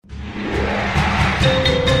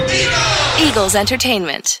Eagles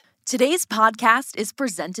Entertainment. Today's podcast is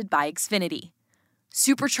presented by Xfinity.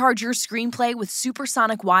 Supercharge your screenplay with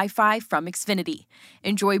supersonic Wi-Fi from Xfinity.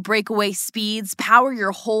 Enjoy breakaway speeds, power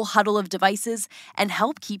your whole huddle of devices, and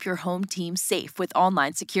help keep your home team safe with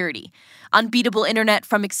online security. Unbeatable internet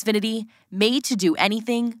from Xfinity, made to do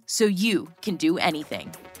anything so you can do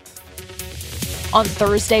anything. On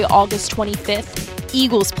Thursday, August 25th,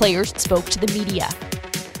 Eagles players spoke to the media.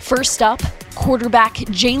 First up, quarterback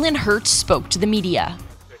Jalen Hurts spoke to the media.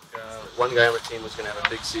 One guy on the team was going to have a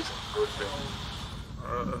big season.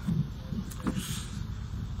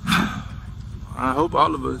 I hope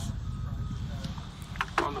all of us.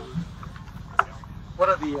 What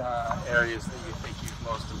are the areas that you think you've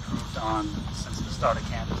most improved on since the start of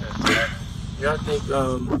camp to today? Yeah, I think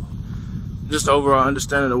just the overall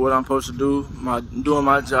understanding of what I'm supposed to do, doing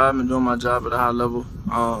my job and doing my job at a high level,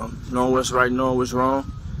 knowing what's right, knowing what's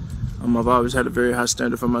wrong. I've always had a very high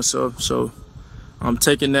standard for myself, so I'm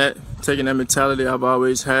taking that mentality I've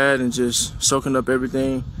always had and just soaking up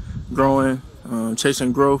everything, growing,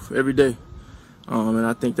 chasing growth every day. And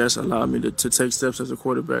I think that's allowed me to take steps as a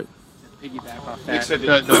quarterback. Piggyback off that,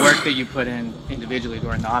 the work that you put in individually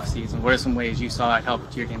during the offseason, what are some ways you saw it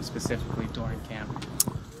helped your game specifically during camp?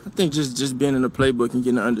 I think just being in the playbook and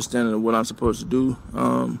getting an understanding of what I'm supposed to do.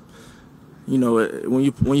 You know, when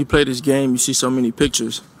you play this game, you see so many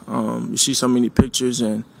pictures.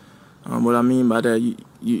 And what I mean by that,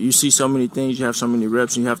 you see so many things, you have so many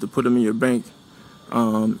reps, and you have to put them in your bank.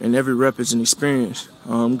 And every rep is an experience,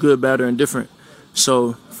 good, bad, or indifferent.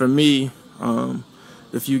 So for me,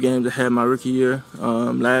 the few games I had my rookie year,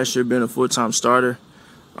 last year being a full-time starter,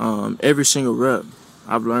 every single rep,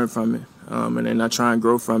 I've learned from it. And then I try and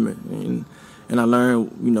grow from it. And I learn,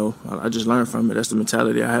 I just learn from it. That's the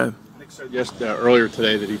mentality I have. Nick said earlier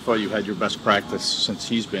today that he thought you had your best practice since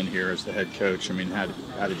he's been here as the head coach. I mean, how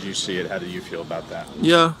did you see it? How do you feel about that?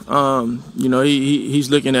 Yeah, he's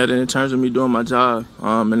looking at it in terms of me doing my job,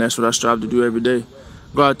 and that's what I strive to do every day.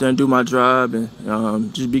 Go out there and do my job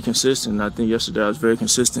and just be consistent. I think yesterday I was very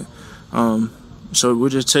consistent. So we're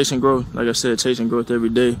just chasing growth. Like I said, chasing growth every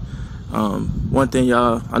day. One thing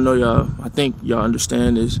I think y'all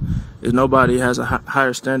understand is nobody has a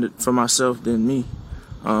higher standard for myself than me.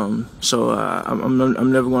 So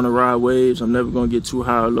I'm never going to ride waves. I'm never going to get too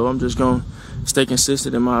high or low. I'm just going to stay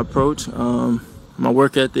consistent in my approach, my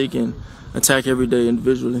work ethic, and attack every day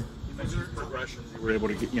individually. You mentioned progressions. You were able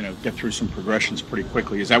to get through some progressions pretty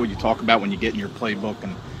quickly. Is that what you talk about when you get in your playbook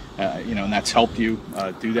and and that's helped you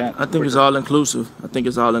do that? I think it's all inclusive. I think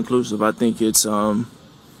it's an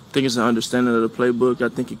understanding of the playbook. I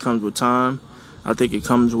think it comes with time. I think it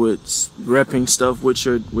comes with repping stuff with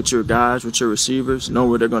your guys, with your receivers, know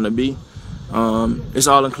where they're going to be. It's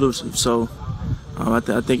all inclusive. So I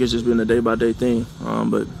think it's just been a day-by-day thing.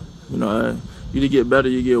 But, you get better,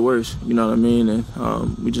 you get worse. You know what I mean?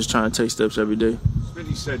 And we just try and take steps every day.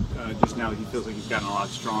 Smitty said just now he feels like he's gotten a lot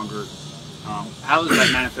stronger. How has that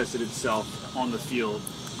manifested itself on the field?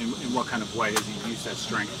 In what kind of way has he used that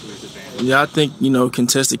strength to his advantage? Yeah, I think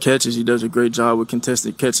contested catches. He does a great job with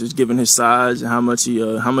contested catches, given his size and how much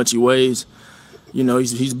he weighs.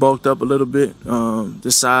 He's bulked up a little bit. The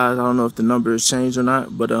size, I don't know if the number has changed or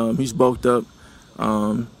not, but he's bulked up.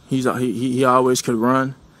 He always could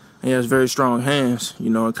run. And he has very strong hands.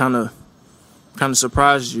 It kind of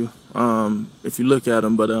surprises you if you look at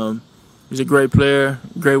him. But he's a great player,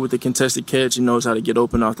 great with the contested catch. He knows how to get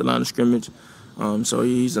open off the line of scrimmage. So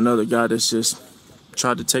he's another guy that's just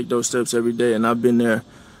tried to take those steps every day, and I've been there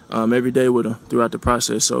every day with him throughout the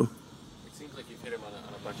process. So it seems like you've hit him on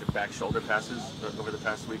a bunch of back shoulder passes over the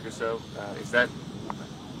past week or so.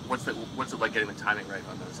 What's it like getting the timing right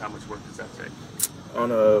on those? How much work does that take? On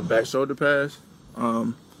a back shoulder pass,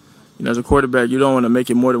 as a quarterback, you don't want to make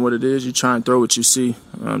it more than what it is. You try and throw what you see.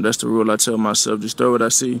 That's the rule I tell myself: just throw what I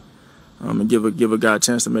see, and give a guy a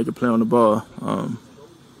chance to make a play on the ball.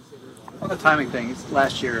 On the timing thing,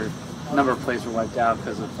 last year, a number of plays were wiped out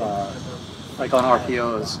because of, on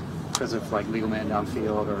RPOs, because of legal man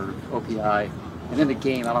downfield or OPI. And in the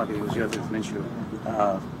game, I don't know if it was you, if it was Minshew,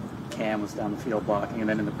 Cam was down the field blocking, and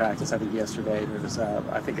then in the practice, I think yesterday, there was, an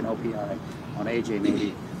OPI on AJ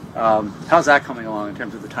maybe. How's that coming along in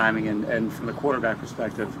terms of the timing? And from the quarterback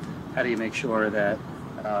perspective, how do you make sure that,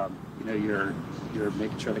 you're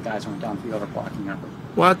making sure the guys aren't downfield or blocking early?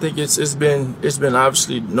 Well, I think it's been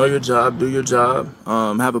obviously know your job, do your job,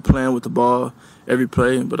 have a plan with the ball every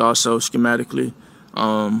play, but also schematically,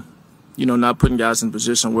 not putting guys in a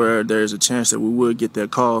position where there's a chance that we would get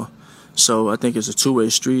that call. So I think it's a two-way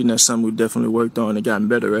street, and that's something we've definitely worked on and gotten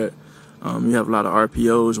better at. You have a lot of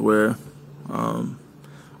RPOs where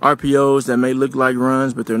RPOs that may look like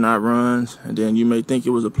runs, but they're not runs. And then you may think it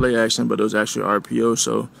was a play action, but it was actually RPO.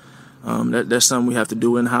 So that's something we have to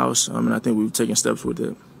do in-house, and I think we've taken steps with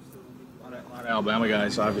it. A lot of Alabama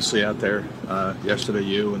guys obviously out there yesterday,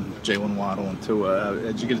 you and Jalen Waddle and Tua.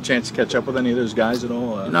 Did you get a chance to catch up with any of those guys at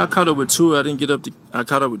all? I caught up with Tua. I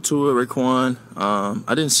caught up with Tua, Raekwon.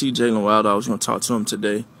 I didn't see Jalen Waddle. I was going to talk to him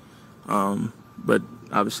today. But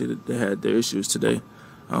obviously they had their issues today.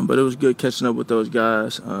 But it was good catching up with those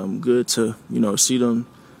guys. Good to, see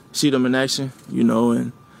them in action,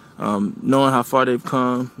 and knowing how far they've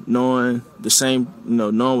come, knowing the same,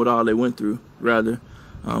 knowing what all they went through, rather,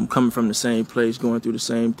 coming from the same place, going through the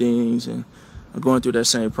same things and going through that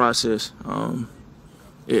same process.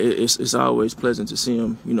 It's always pleasant to see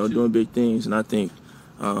them, doing big things. And I think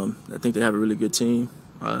they have a really good team.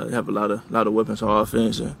 They have a lot of weapons on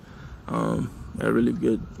offense and a really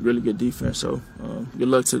good defense. So good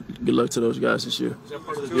luck to those guys this year.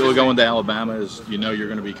 You're going to Alabama is you're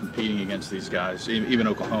going to be competing against these guys. Even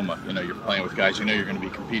Oklahoma, you're playing with guys you're going to be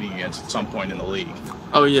competing against at some point in the league.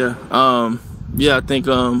 Oh yeah, I think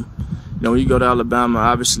when you go to Alabama,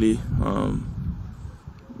 obviously,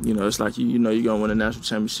 it's like you're going to win a national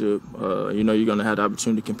championship. You're going to have the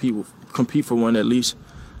opportunity to compete for one at least.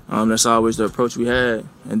 That's always the approach we had,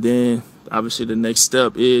 and then obviously the next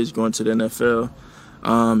step is going to the NFL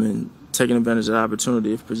and taking advantage of the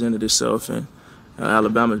opportunity if presented itself. And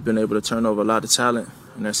Alabama's been able to turn over a lot of talent,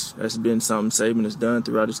 and that's been something Saban has done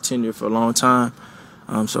throughout his tenure for a long time.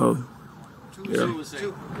 Tua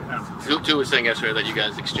was saying yesterday that you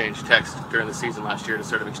guys exchanged texts during the season last year to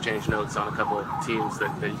sort of exchange notes on a couple of teams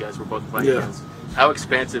that you guys were both playing against. How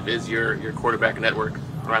expansive is your quarterback network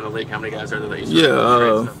around the league? How many guys are there that you trade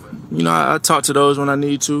stuff with? I talk to those when I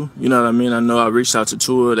need to. You know what I mean? I know I reached out to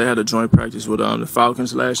Tua. They had a joint practice with the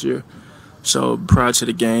Falcons last year. So prior to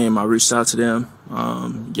the game, I reached out to them,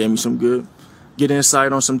 gave me some good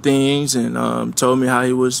insight on some things, and told me how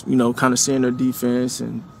he was, kind of seeing their defense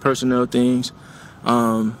and personnel things.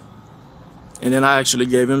 And then I actually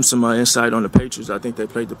gave him some insight on the Patriots. I think they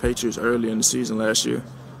played the Patriots early in the season last year.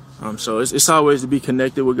 So it's always to be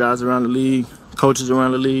connected with guys around the league, coaches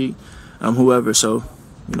around the league, whoever. So,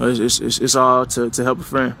 it's all to help a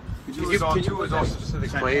friend. Can you was all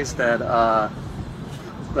specific plays that,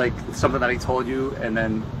 like something that he told you and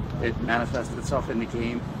then it manifested itself in the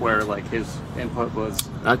game where like his input was?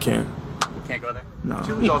 I can't. You can't go there? No.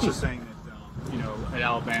 He was also saying that, at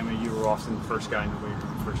Alabama, you were often the first guy in the weight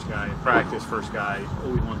room, first guy in practice, first guy,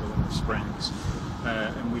 always wanted to win the sprints.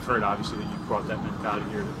 And we've heard, obviously, that you brought that mentality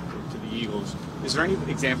here to the Eagles. Is there any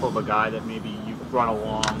example of a guy that maybe you've brought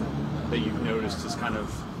along that you've noticed is kind of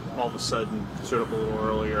all of a sudden showed up a little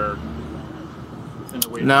earlier in the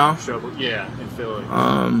weight room? In Philly.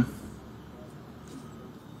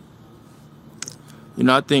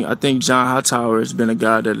 I think John Hightower has been a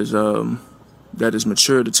guy that has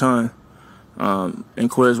matured a ton. And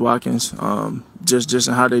Quez Watkins, just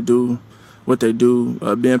in how they do what they do,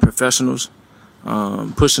 being professionals,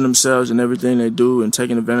 pushing themselves in everything they do, and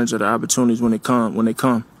taking advantage of the opportunities when they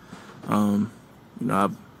come.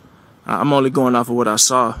 I'm only going off of what I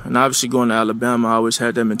saw, and obviously going to Alabama, I always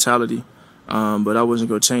had that mentality, but I wasn't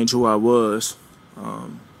going to change who I was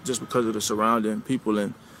just because of the surrounding people,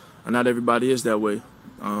 and not everybody is that way.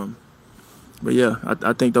 But yeah,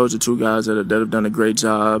 I think those are two guys that have done a great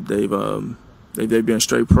job. They've been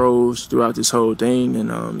straight pros throughout this whole thing, and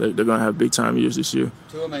they're going to have big time years this year.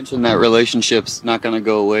 Tua mentioned that relationship's not going to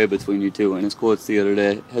go away between you two in his quotes the other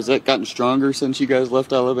day. Has that gotten stronger since you guys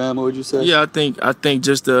left Alabama, would you say? Yeah, I think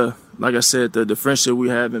just like I said, the friendship we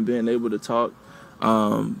have and being able to talk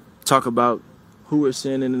about who we're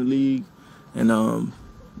seeing in the league, and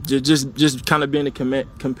just kind of being a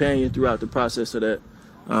companion throughout the process of that.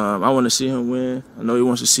 I want to see him win. I know he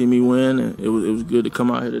wants to see me win, and it was good to come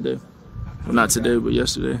out here today. Well, not today, but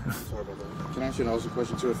yesterday. Sorry about that. Can I ask you another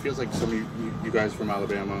question too? It feels like some of you guys from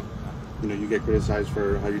Alabama, you get criticized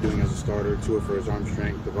for how you're doing as a starter, Tua for his arm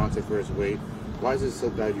strength, Devontae for his weight. Why is it so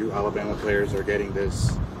that you Alabama players are getting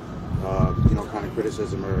this, kind of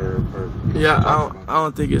criticism or I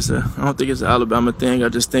don't think it's an Alabama thing. I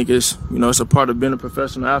just think it's it's a part of being a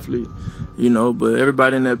professional athlete, But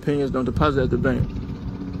everybody in their opinions don't deposit at the bank.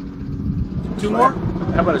 Two more?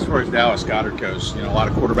 How about as far as Dallas Goedert goes? A lot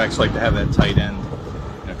of quarterbacks like to have that tight end,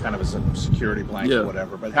 kind of as a security blanket or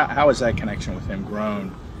whatever. But how has that connection with him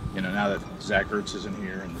grown? Now that Zach Ertz isn't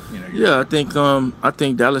here, and I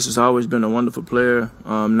think Dallas has always been a wonderful player.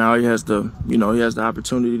 Now he has the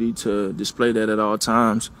opportunity to display that at all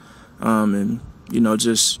times, and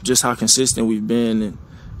just how consistent we've been and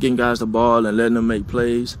getting guys the ball and letting them make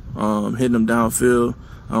plays, hitting them downfield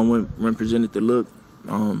when presented the look.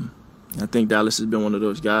 I think Dallas has been one of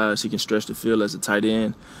those guys. He can stretch the field as a tight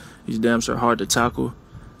end. He's damn sure hard to tackle.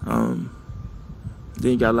 Then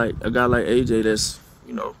you got like a guy like AJ that's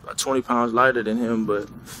 20 pounds lighter than him, but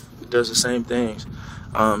does the same things.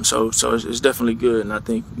 So it's definitely good, and I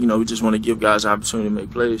think we just want to give guys the opportunity to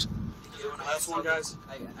make plays. Last one, guys.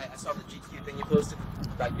 I saw the GQ thing you posted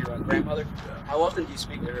about your grandmother. How often do you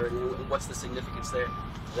speak to her, and what's the significance there?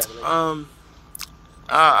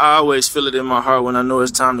 I always feel it in my heart when I know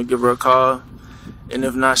it's time to give her a call, and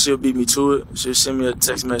if not, she'll beat me to it. She'll send me a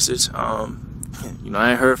text message. I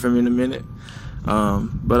ain't heard from her in a minute,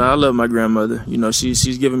 but I love my grandmother.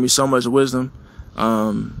 She's given me so much wisdom,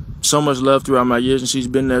 so much love throughout my years, and she's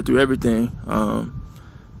been there through everything.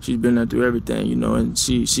 And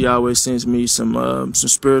she always sends me some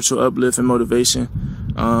spiritual uplift and motivation,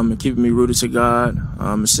 and keeping me rooted to God,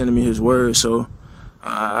 and sending me His word. So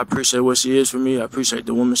I appreciate what she is for me. I appreciate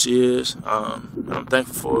the woman she is. I'm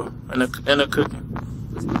thankful for her and her cooking.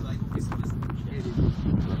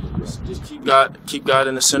 Just keep God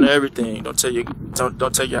in the center of everything. Don't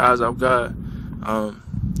take your eyes off God.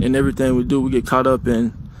 In everything we do, we get caught up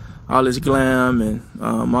in all this glam and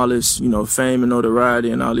all this, fame and notoriety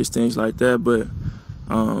and all these things like that. But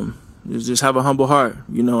just have a humble heart,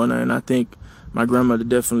 and I think my grandmother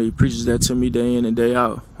definitely preaches that to me day in and day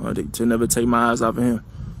out, to never take my eyes off of him.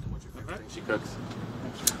 What's your favorite thing she cooks?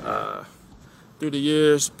 Through the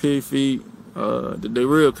years, pig feet, the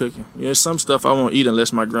real cooking. Some stuff I won't eat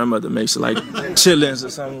unless my grandmother makes it, like chitlins or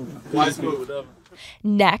something.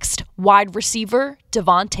 Next, wide receiver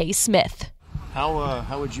Devontae Smith.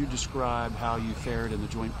 How would you describe how you fared in the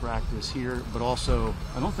joint practice here? But also,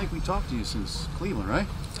 I don't think we talked to you since Cleveland, right?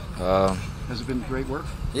 Has it been great work?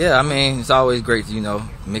 Yeah, I mean, it's always great to,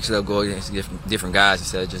 mix it up, go against different guys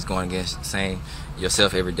instead of just going against the same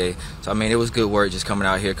yourself every day. So, I mean, it was good work just coming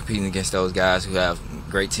out here, competing against those guys who have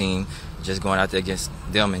a great team, just going out there against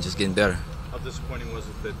them and just getting better. How disappointing was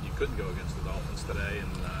it that you couldn't go against the Dolphins today, and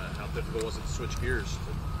how difficult was it to switch gears?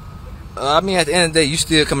 I mean, at the end of the day, you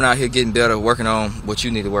still coming out here getting better, working on what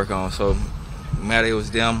you need to work on. So, no matter it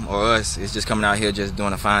was them or us, it's just coming out here just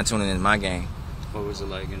doing a fine-tuning in my game. What was it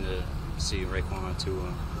like to see Raekwon,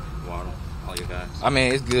 Tua, Waddle, all your guys? I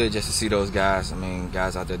mean, it's good just to see those guys. I mean,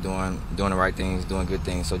 guys out there doing the right things, doing good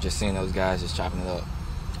things. So just seeing those guys just chopping it up.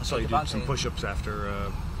 I saw you do some push-ups after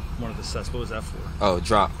one of the sets. What was that for? Oh,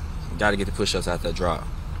 drop. Got to get the push-ups after that drop.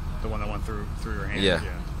 The one that went through your hand? Yeah.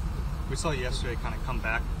 We saw you yesterday kind of come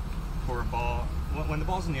back for a ball. When the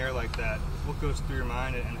ball's in the air like that, what goes through your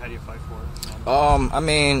mind and how do you fight for it? I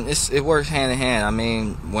mean, it works hand in hand. I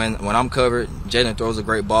mean, when I'm covered, Jalen throws a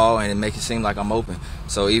great ball and it makes it seem like I'm open.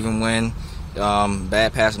 So even when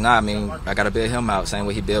bad pass or not, I mean, I got to bail him out, same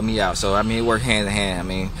way he bailed me out. So, I mean, it works hand in hand. I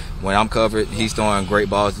mean, when I'm covered, he's throwing great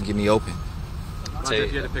balls to get me open.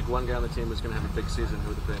 If you had to pick one guy on the team who's going to have a big season, who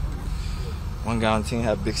would it pick? One guy on the team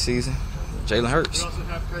have a big season? Jalen Hurts.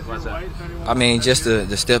 I mean, just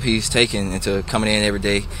the step he's taken into coming in every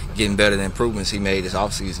day, getting better, the improvements he made this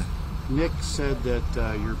offseason. Nick said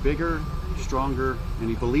that you're bigger, stronger, and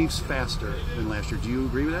he believes faster than last year. Do you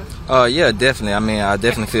agree with that? Yeah, definitely. I mean, I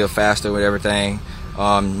definitely feel faster with everything.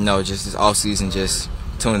 Just this offseason, just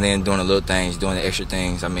tuning in, doing the little things, doing the extra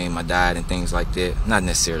things. I mean, my diet and things like that. Not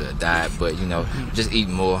necessarily a diet, but, just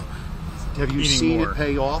eating more. Have you seen it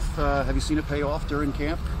pay off? Have you seen it pay off during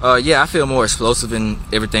camp? Yeah, I feel more explosive in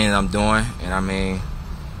everything that I'm doing, and I mean,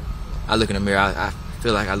 I look in the mirror. I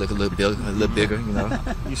feel like I look a little bigger.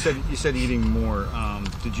 You said eating more.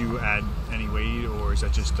 Did you add any weight, or is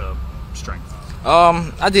that just strength?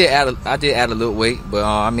 I did add a little weight, but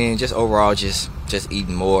I mean, just overall, just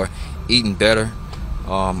eating more, eating better.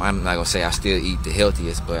 I'm not gonna say I still eat the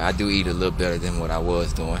healthiest, but I do eat a little better than what I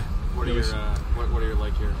was doing. What are your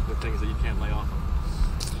like the things that you can't lay off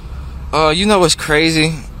of? What's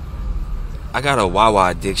crazy? I got a Wawa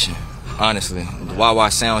addiction. Honestly, the Wawa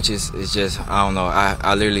sandwiches is just, I don't know.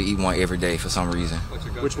 I literally eat one every day for some reason.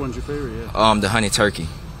 Which one's your favorite? Yeah. The honey turkey.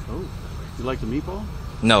 Oh, you like the meatball?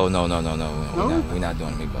 No. We're not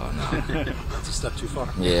doing the meatball. No. That's a step too far.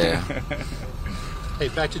 Yeah. Hey,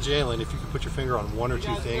 back to Jalen. If you could put your finger on one or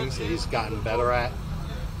two things that he's gotten better at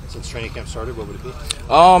since training camp started, what would it be?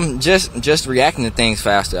 Just reacting to things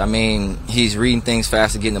faster. I mean, he's reading things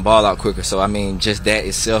faster, getting the ball out quicker. So, I mean, just that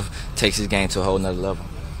itself takes his game to a whole nother level.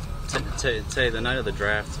 Tay, the night of the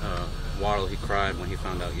draft, Waddle, he cried when he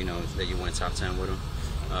found out, that you went top 10 with him.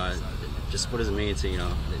 Just what does it mean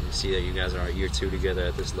to, see that you guys are year 2 together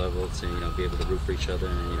at this level, to, be able to root for each other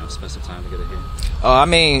and, spend some time together here? I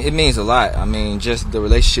mean, it means a lot. I mean, just the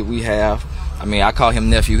relationship we have. I mean, I call him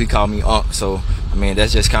nephew, he called me uncle. So, I mean,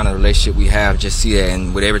 that's just kind of the relationship we have. Just see that,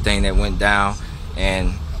 and with everything that went down,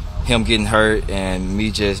 and him getting hurt and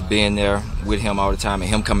me just being there with him all the time and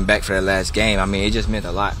him coming back for that last game, I mean, it just meant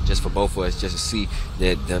a lot just for both of us just to see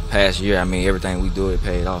that the past year, I mean, everything we do, it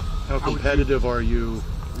paid off. How competitive are you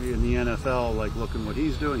in the NFL, like looking what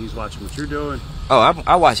he's doing, he's watching what you're doing? Oh,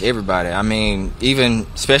 I watch everybody. I mean, even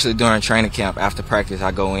especially during training camp, after practice,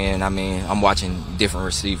 I go in. I mean, I'm watching different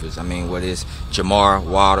receivers. I mean, whether it's Jamar,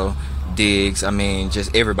 Waddle, Diggs, I mean,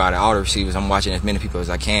 just everybody, all the receivers. I'm watching as many people as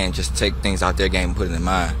I can just to take things out their game and put it in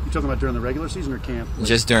mine. You talking about during the regular season or camp?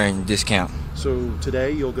 Just during this camp. So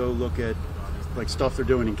today you'll go look at like stuff they're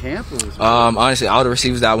doing in camp? Or honestly, all the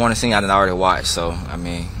receivers that I want to see, I done already watched. So, I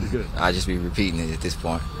mean, I just be repeating it at this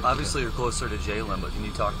point. Obviously, you're closer to Jalen, but can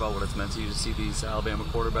you talk about what it's meant to you to see these Alabama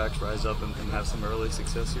quarterbacks rise up and have some early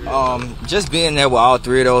success here? Just being there with all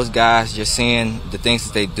three of those guys, just seeing the things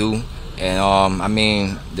that they do. And, I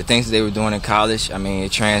mean, the things that they were doing in college, I mean,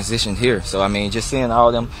 it transitioned here. So, I mean, just seeing all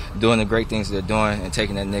of them doing the great things they're doing and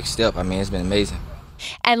taking that next step, I mean, it's been amazing.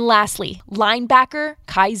 And lastly, linebacker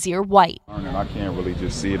Kyzir White. And I can't really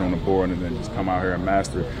just see it on the board and then just come out here and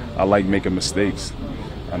master it. I like making mistakes.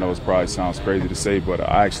 I know it probably sounds crazy to say, but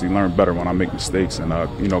I actually learn better when I make mistakes and,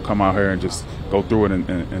 you know, come out here and just go through it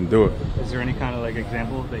and do it. Is there any kind of like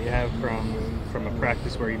example that you have from a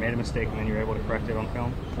practice where you made a mistake and then you're able to correct it on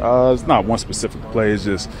film? It's not one specific play. It's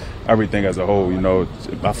just everything as a whole. You know,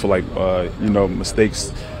 I feel like, you know,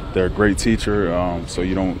 mistakes, they're a great teacher, so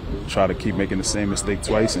you don't try to keep making the same mistake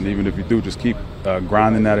twice. And even if you do, just keep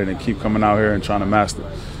grinding at it and keep coming out here and trying to master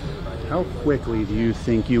it. How quickly do you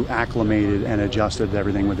think you acclimated and adjusted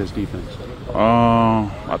everything with this defense?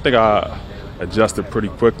 I think I adjusted pretty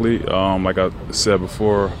quickly. Like I said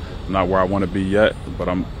before, I'm not where I want to be yet, but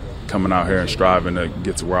I'm coming out here and striving to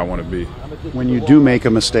get to where I want to be. When you do make a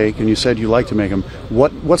mistake, and you said you like to make them,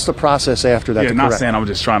 what's the process after that? Yeah, to not correct? saying I'm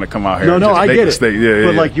just trying to come out here. No, and no, just I make get mistakes. it. Yeah,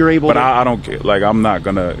 but like you're able. But to... I don't get, like, I'm not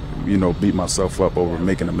gonna, you know, beat myself up over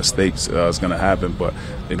making the mistakes. It's gonna happen, but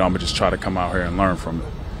you know, I'm gonna just try to come out here and learn from it.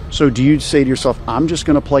 So do you say to yourself, I'm just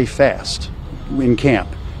gonna play fast in camp,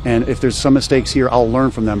 and if there's some mistakes here, I'll learn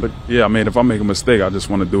from them? But yeah, I mean, if I make a mistake, I just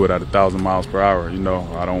want to do it at 1,000 miles per hour. You know,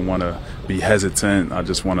 I don't want to be hesitant. I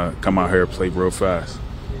just want to come out here and play real fast.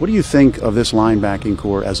 What do you think of this linebacking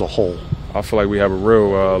core as a whole? I feel like we have a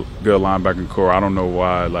real good linebacking core. I don't know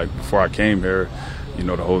why. Like, before I came here, you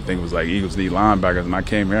know, the whole thing was like Eagles need linebackers, and I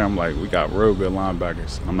came here, I'm like, we got real good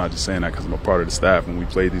linebackers. I'm not just saying that because I'm a part of the staff. When we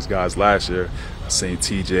played these guys last year, I seen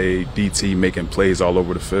TJ, DT making plays all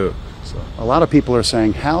over the field. So a lot of people are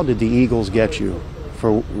saying, how did the Eagles get you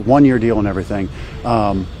for one-year deal and everything?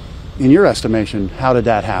 In your estimation, how did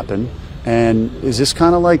that happen? And is this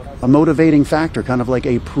kind of like a motivating factor, kind of like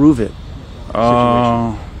a prove-it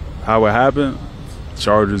situation? How it happened?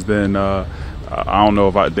 Chargers then, I don't know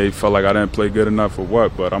if they felt like I didn't play good enough or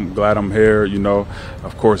what, but I'm glad I'm here, you know.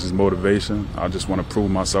 Of course, it's motivation. I just want to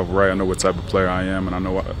prove myself right. I know what type of player I am, and I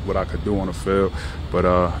know what I could do on the field. But,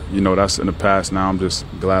 you know, that's in the past now. I'm just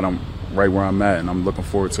glad I'm right where I'm at, and I'm looking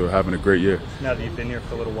forward to having a great year. Now that you've been here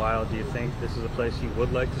for a little while, do you think this is a place you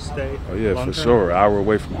would like to stay? Oh, yeah, for sure. An hour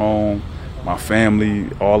away from home, my family,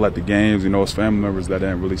 all at the games. You know, it's family members that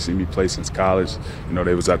didn't really see me play since college. You know,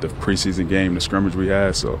 they was at the preseason game, the scrimmage we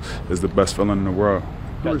had, so it's the best feeling in the world.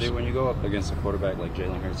 When you go up against a quarterback like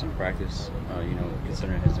Jalen Hurts in practice, you know,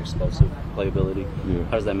 considering his explosive playability,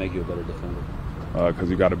 how does that make you a better defender? Because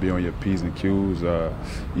you got to be on your P's and Q's.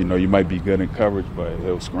 You know, you might be good in coverage, but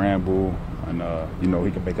he'll scramble. And, you know,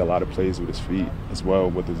 he can make a lot of plays with his feet as well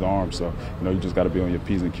with his arms. So, you know, you just got to be on your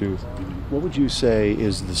P's and Q's. What would you say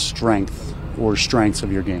is the strength or strengths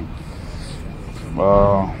of your game?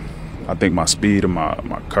 I think my speed and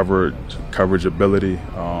my coverage ability.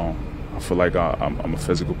 I feel like I'm a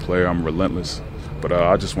physical player. I'm relentless. But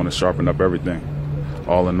I just want to sharpen up everything,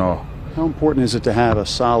 all in all. How important is it to have a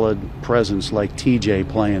solid presence like TJ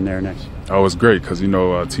playing there next? Oh, it's great because, you know,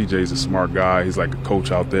 TJ's a smart guy. He's like a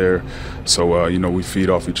coach out there. So, you know, we feed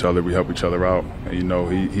off each other. We help each other out. And, you know,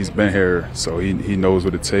 he's been here, so he knows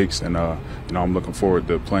what it takes. And, you know, I'm looking forward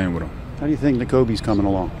to playing with him. How do you think Nakobe's coming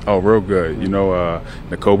along? Oh, real good. You know,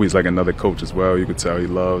 Nakobe's like another coach as well. You can tell he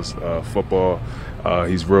loves football.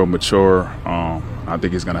 He's real mature. I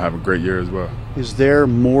think he's going to have a great year as well. Is there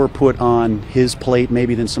more put on his plate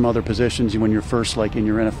maybe than some other positions when you're first, like in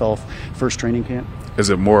your NFL first training camp? Is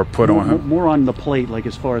it more put on him? More on the plate, like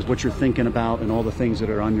as far as what you're thinking about and all the things that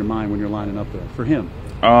are on your mind when you're lining up there for him?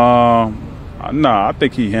 No, I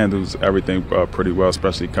think he handles everything pretty well,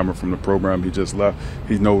 especially coming from the program he just left.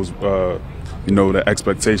 He knows, you know, the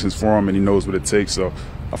expectations for him, and he knows what it takes. So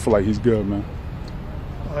I feel like he's good, man.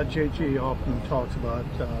 JG often talks about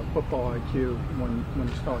football IQ when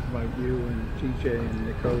he's talking about you and TJ and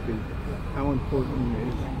Nakobe. How important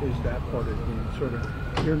is that part of the game? Sort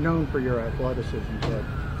of, you're known for your athleticism, but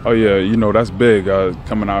oh yeah, you know, that's big.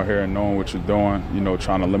 Coming out here and knowing what you're doing, you know,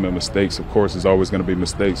 trying to limit mistakes. Of course, there's always going to be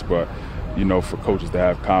mistakes, but you know, for coaches to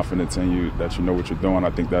have confidence in you that you know what you're doing,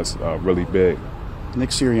 I think that's really big.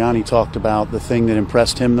 Nick Sirianni talked about the thing that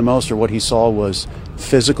impressed him the most, or what he saw, was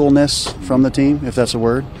physicalness from the team, if that's a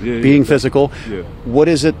word. Being physical. Yeah. What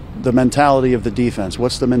is it, the mentality of the defense?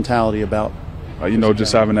 What's the mentality about? You know,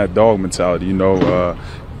 just having that dog mentality, you know,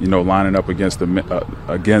 lining up against the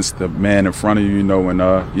man in front of you, and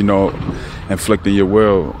inflicting your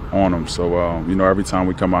will on them. So, you know, every time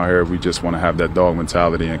we come out here, we just want to have that dog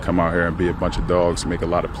mentality and come out here and be a bunch of dogs, make a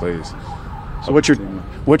lot of plays. So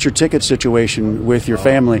what's your ticket situation with your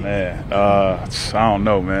family? Man, I don't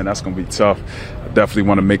know, man. That's gonna be tough. I definitely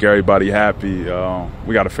want to make everybody happy.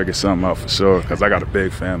 We got to figure something out for sure, because I got a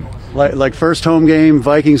big family. Like first home game,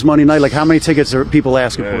 Vikings Monday night. Like, how many tickets are people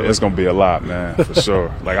asking for? It's gonna be a lot, man, for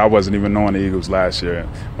sure. Like, I wasn't even knowing the Eagles last year.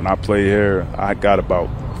 When I played here, I got about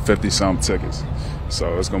 50-some tickets.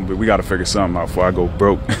 So it's gonna be. We got to figure something out before I go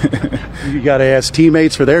broke. You got to ask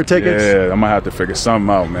teammates for their tickets. Yeah, I'm gonna have to figure something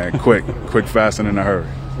out, man. Quick, fast, and in a hurry.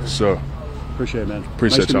 Sure. Appreciate it, man.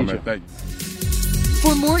 Appreciate y'all, man. Thank you.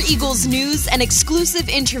 For more Eagles news and exclusive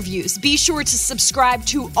interviews, be sure to subscribe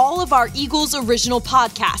to all of our Eagles original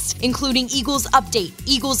podcasts, including Eagles Update,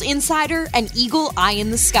 Eagles Insider, and Eagle Eye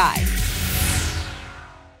in the Sky.